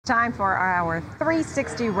Time for our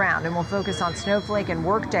 360 round, and we'll focus on Snowflake and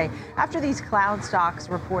Workday after these cloud stocks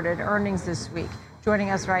reported earnings this week. Joining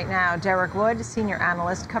us right now, Derek Wood, senior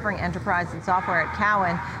analyst covering enterprise and software at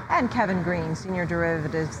Cowen, and Kevin Green, senior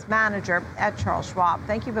derivatives manager at Charles Schwab.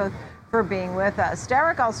 Thank you both for being with us.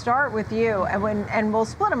 Derek, I'll start with you, and we'll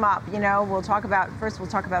split them up. We'll talk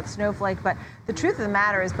about Snowflake, but the truth of the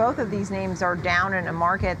matter is both of these names are down in a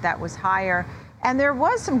market that was higher, and there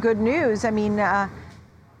was some good news.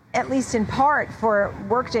 At least in part for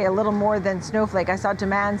Workday, a little more than Snowflake. I saw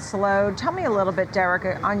demand slowed. Tell me a little bit,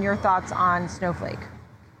 Derek, on your thoughts on Snowflake.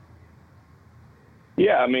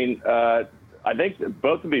 Yeah, I think that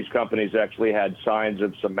both of these companies actually had signs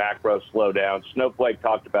of some macro slowdown. Snowflake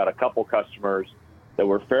talked about a couple customers that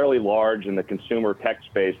were fairly large in the consumer tech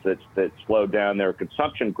space that slowed down their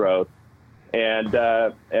consumption growth. And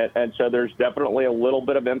so there's definitely a little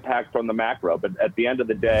bit of impact from the macro, but at the end of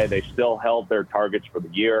the day, they still held their targets for the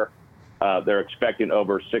year. They're expecting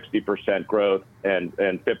over 60% growth and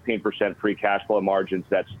 15% free cash flow margins.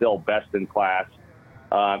 That's still best in class.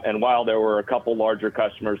 And while there were a couple larger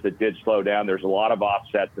customers that did slow down, there's a lot of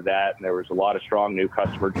offset to that, and there was a lot of strong new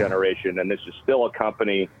customer generation. And this is still a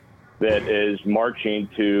company that is marching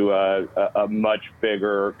to a much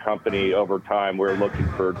bigger company over time. We're looking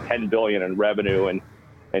for $10 billion in revenue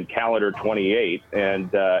in calendar 28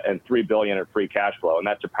 and $3 billion in free cash flow. And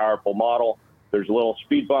that's a powerful model. There's little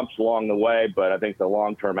speed bumps along the way, but I think the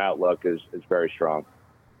long-term outlook is very strong.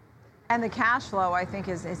 And the cash flow, I think,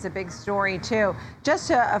 is a big story, too. Just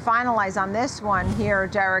to finalize on this one here,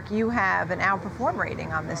 Derek, you have an outperform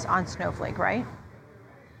rating on Snowflake, right?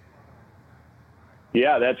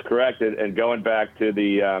 Yeah, that's correct. And going back to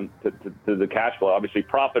the cash flow, obviously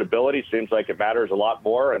profitability seems like it matters a lot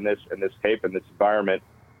more in this environment.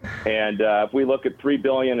 And if we look at $3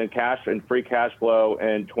 billion in cash and free cash flow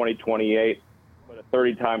in 2028, put a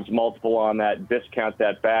 30 times multiple on that, discount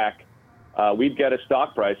that back, we'd get a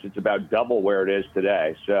stock price that's about double where it is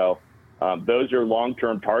today. So those are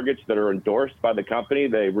long-term targets that are endorsed by the company.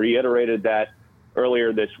 They reiterated that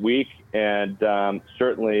earlier this week, and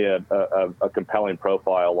certainly a compelling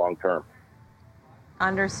profile long-term.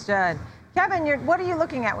 Understood. Kevin, what are you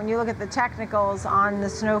looking at when you look at the technicals on the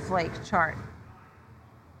Snowflake chart?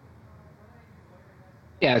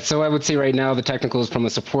 Yeah, so I would say right now the technicals from a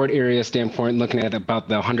support area standpoint, looking at about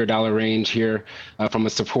the $100 range here from a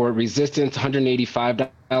support resistance, $185.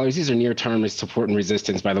 These are near-term support and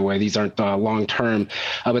resistance, by the way. These aren't long-term,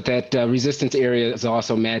 but that resistance area is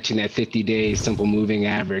also matching that 50-day simple moving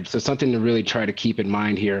average. So something to really try to keep in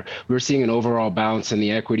mind here. We're seeing an overall bounce in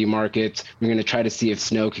the equity markets. We're going to try to see if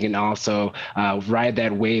Snow can also ride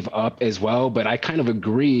that wave up as well. But I kind of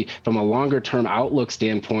agree from a longer-term outlook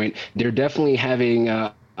standpoint, they're definitely having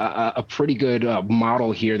a pretty good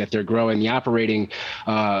model here that they're growing. The operating,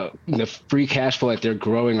 the free cash flow that they're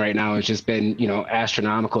growing right now has just been,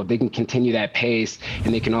 astronomical. If they can continue that pace,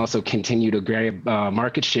 and they can also continue to grab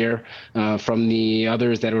market share from the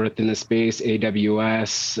others that are within the space,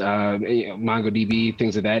 AWS, MongoDB,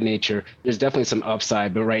 things of that nature, there's definitely some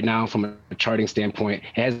upside. But right now, from a charting standpoint,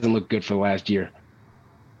 it hasn't looked good for the last year.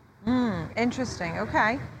 Interesting.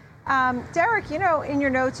 Okay. Derek, in your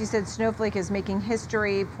notes, you said Snowflake is making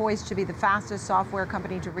history, poised to be the fastest software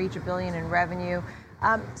company to reach $1 billion in revenue.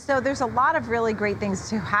 So there's a lot of really great things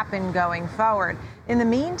to happen going forward. In the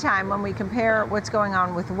meantime, when we compare what's going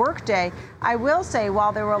on with Workday, I will say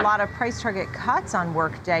while there were a lot of price target cuts on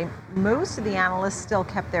Workday, most of the analysts still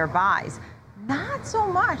kept their buys. Not so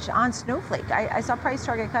much on Snowflake. I saw price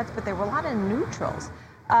target cuts, but there were a lot of neutrals.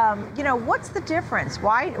 What's the difference?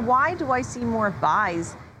 Why do I see more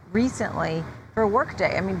buys recently for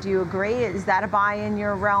Workday? Do you agree? Is that a buy in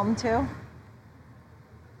your realm too?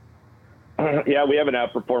 Yeah, we have an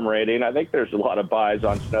outperform rating. I think there's a lot of buys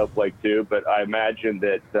on Snowflake too, but I imagine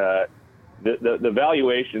that the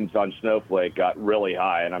valuations on Snowflake got really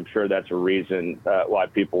high, and I'm sure that's a reason why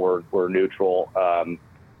people were neutral.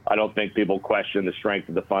 I don't think people question the strength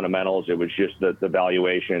of the fundamentals. It was just the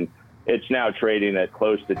valuation. It's now trading at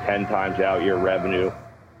close to 10 times out year revenue.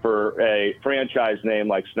 For a franchise name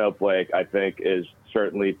like Snowflake, I think is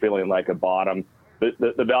certainly feeling like a bottom.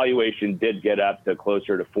 The valuation did get up to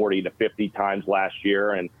closer to 40 to 50 times last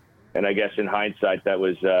year, and I guess in hindsight that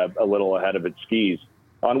was a little ahead of its skis.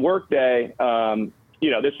 On Workday,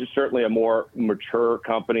 this is certainly a more mature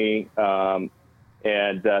company, and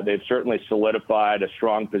they've certainly solidified a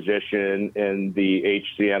strong position in the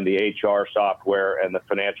HCM, the HR software, and the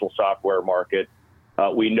financial software market.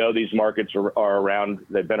 We know these markets are around.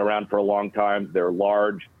 They've been around for a long time. They're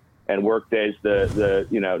large, and Workday's the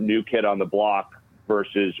new kid on the block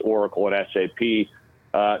versus Oracle and SAP.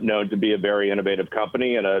 known to be a very innovative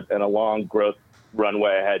company and a long growth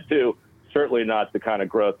runway ahead too. Certainly not the kind of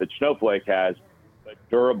growth that Snowflake has, but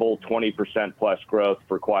durable 20% plus growth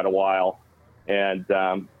for quite a while. And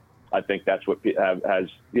I think that's what has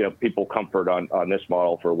people comfort on this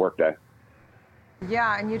model for Workday.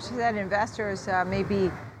 Yeah, and you said investors may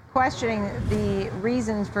be questioning the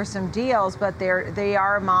reasons for some deals, but they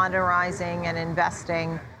are modernizing and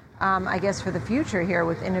investing, I guess, for the future here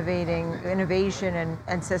with innovation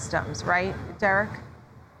and systems, right, Derek?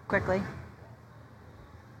 Quickly.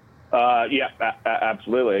 Yeah,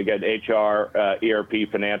 absolutely. Again, HR,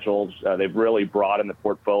 ERP, financials, they've really broadened the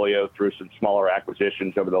portfolio through some smaller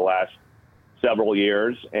acquisitions over the last several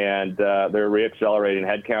years, and they're reaccelerating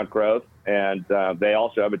headcount growth. And they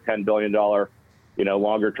also have a $10 billion,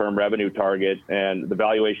 longer-term revenue target, and the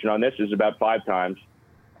valuation on this is about 5 times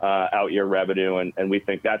out-year revenue, and we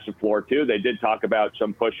think that's the floor too. They did talk about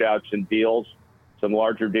some push-outs and deals, some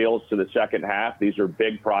larger deals to the second half. These are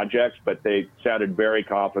big projects, but they sounded very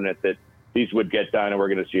confident that these would get done, and we're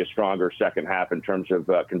going to see a stronger second half in terms of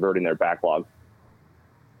converting their backlog.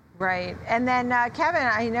 Right. And then, Kevin,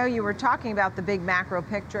 I know you were talking about the big macro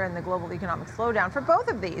picture and the global economic slowdown for both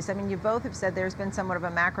of these. I mean, you both have said there's been somewhat of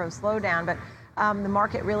a macro slowdown, but the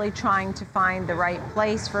market really trying to find the right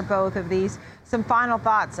place for both of these. Some final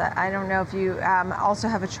thoughts. I don't know if you also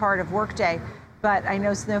have a chart of Workday, but I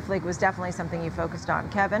know Snowflake was definitely something you focused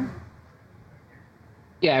on. Kevin?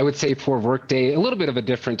 Yeah, I would say for Workday, a little bit of a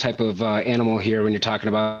different type of animal here when you're talking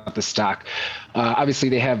about the stock. Obviously,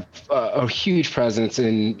 they have a huge presence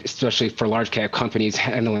in, especially for large cap companies,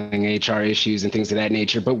 handling HR issues and things of that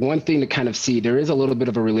nature. But one thing to kind of see, there is a little bit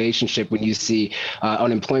of a relationship when you see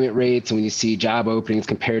unemployment rates and when you see job openings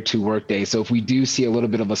compared to Workday. So if we do see a little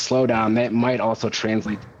bit of a slowdown, that might also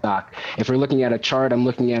translate to stock. If we're looking at a chart, I'm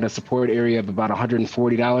looking at a support area of about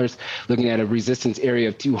 $140, looking at a resistance area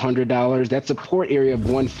of $200. That support area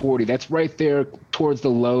of 140, that's right there towards the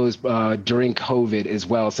lows during COVID as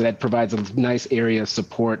well. So that provides a nice area of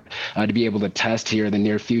support to be able to test here in the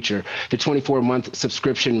near future. The 24-month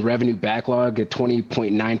subscription revenue backlog at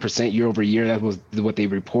 20.9% year over year, that was what they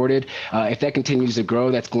reported. If that continues to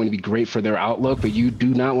grow, that's going to be great for their outlook, but you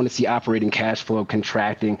do not want to see operating cash flow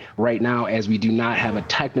contracting right now, as we do not have a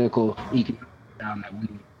technical economic down that we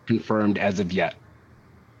confirmed as of yet.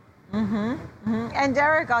 And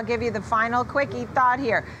Derek, I'll give you the final quickie thought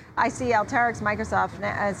here. I see Alteryx, Microsoft,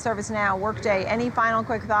 ServiceNow, Workday. Any final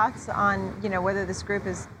quick thoughts on whether this group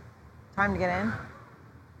is time to get in?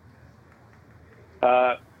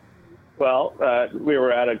 We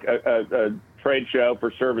were at a trade show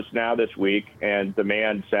for ServiceNow this week, and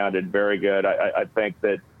demand sounded very good. I think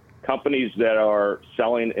that companies that are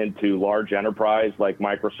selling into large enterprise like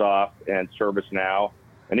Microsoft and ServiceNow,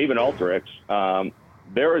 and even Alteryx,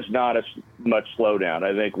 there is not as much slowdown.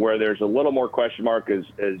 I think where there's a little more question mark is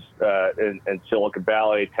in Silicon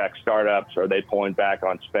Valley, tech startups. Are they pulling back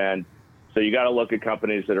on spend? So you got to look at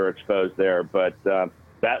companies that are exposed there. But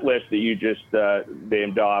that list that you just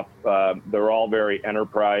named off, they're all very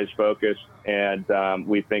enterprise focused, and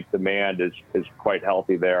we think demand is quite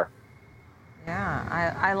healthy there.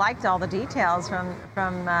 Yeah, I liked all the details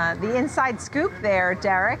from the inside scoop there,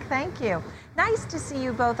 Derek. Thank you. Nice to see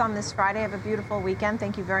you both on this Friday. Have a beautiful weekend.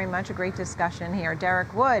 Thank you very much. A great discussion here.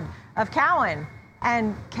 Derek Wood of Cowen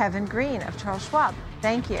and Kevin Green of Charles Schwab.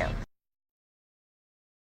 Thank you.